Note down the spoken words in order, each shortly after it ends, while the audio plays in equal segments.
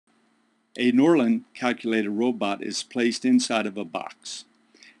A Norland calculator robot is placed inside of a box.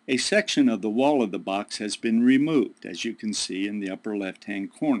 A section of the wall of the box has been removed, as you can see in the upper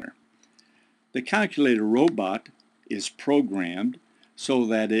left-hand corner. The calculator robot is programmed so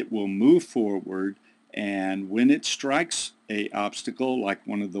that it will move forward, and when it strikes an obstacle like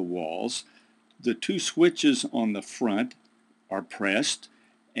one of the walls, the two switches on the front are pressed,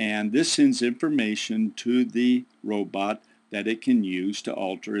 and this sends information to the robot that it can use to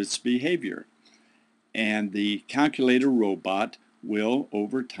alter its behavior. And the calculator robot will,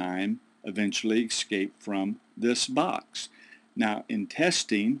 over time, eventually escape from this box. Now, in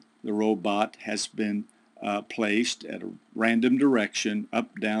testing, the robot has been placed at a random direction,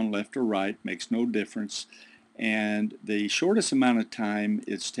 up, down, left, or right, makes no difference. And the shortest amount of time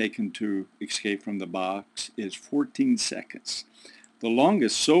it's taken to escape from the box is 14 seconds. The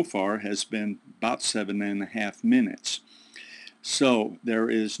longest so far has been about 7.5 minutes. So there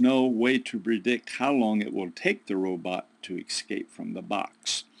is no way to predict how long it will take the robot to escape from the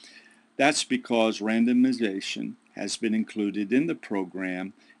box. That's because randomization has been included in the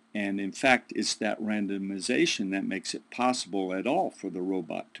program, and in fact it's that randomization that makes it possible at all for the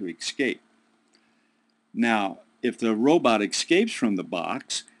robot to escape. Now, if the robot escapes from the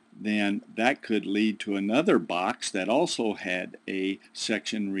box, then that could lead to another box that also had a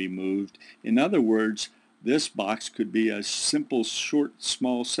section removed. In other words, this box could be a simple, short,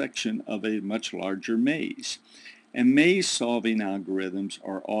 small section of a much larger maze. And maze-solving algorithms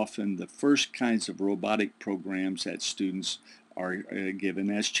are often the first kinds of robotic programs that students are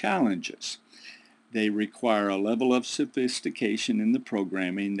given as challenges. They require a level of sophistication in the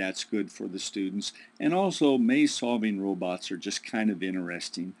programming that's good for the students, and also maze-solving robots are just kind of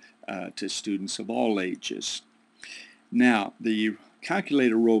interesting to students of all ages. Now, the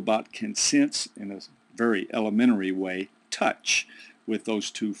calculator robot can sense, in a very elementary way, touch with those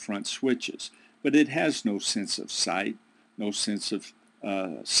two front switches, but it has no sense of sight, no sense of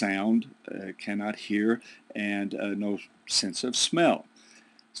sound, cannot hear, and no sense of smell.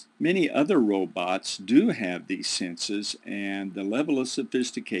 Many other robots do have these senses, and the level of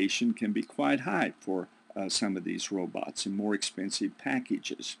sophistication can be quite high for some of these robots in more expensive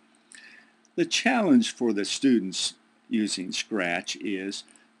packages. The challenge for the students using Scratch is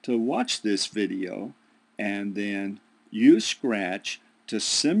to watch this video and then use Scratch to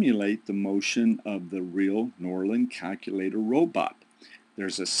simulate the motion of the real Norland calculator robot.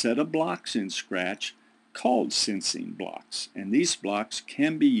 There's a set of blocks in Scratch called sensing blocks, and these blocks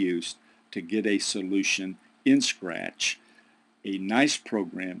can be used to get a solution in Scratch, a nice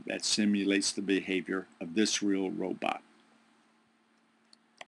program that simulates the behavior of this real robot.